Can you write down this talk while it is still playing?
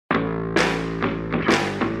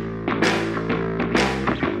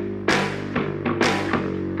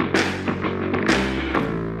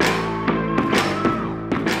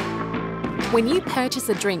When you purchase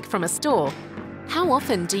a drink from a store, how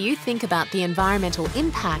often do you think about the environmental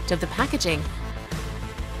impact of the packaging?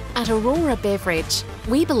 At Orora Beverage,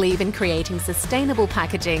 we believe in creating sustainable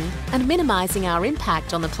packaging and minimising our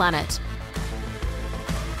impact on the planet.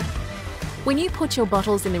 When you put your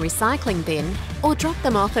bottles in the recycling bin or drop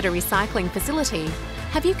them off at a recycling facility,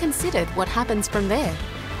 have you considered what happens from there?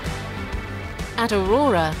 At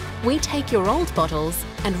Orora, we take your old bottles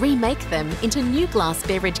and remake them into new glass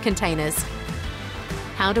beverage containers.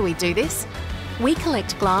 How do we do this? We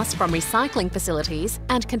collect glass from recycling facilities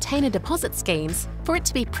and container deposit schemes for it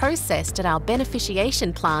to be processed at our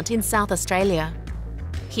beneficiation plant in South Australia.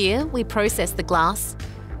 Here, we process the glass,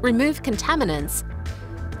 remove contaminants,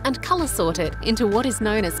 and colour sort it into what is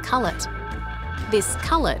known as cullet. This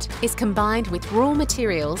cullet is combined with raw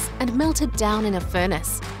materials and melted down in a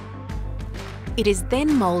furnace. It is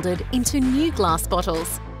then moulded into new glass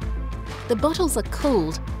bottles. The bottles are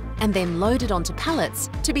cooled and then loaded onto pallets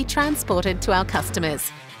to be transported to our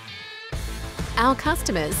customers. Our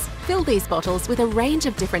customers fill these bottles with a range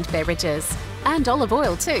of different beverages and olive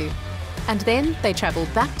oil too, and then they travel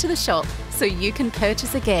back to the shop so you can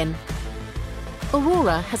purchase again.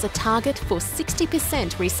 Orora has a target for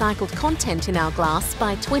 60% recycled content in our glass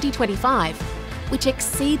by 2025, which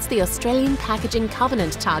exceeds the Australian Packaging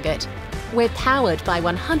Covenant target. We're powered by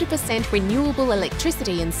 100% renewable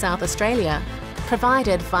electricity in South Australia,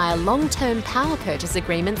 provided via long-term power purchase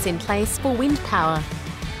agreements in place for wind power.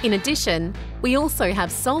 In addition, we also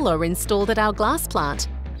have solar installed at our glass plant.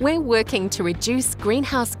 We're working to reduce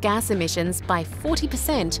greenhouse gas emissions by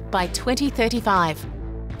 40% by 2035.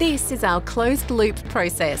 This is our closed-loop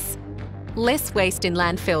process. Less waste in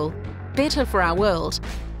landfill, better for our world,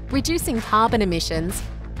 reducing carbon emissions,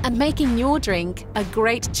 and making your drink a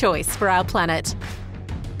great choice for our planet.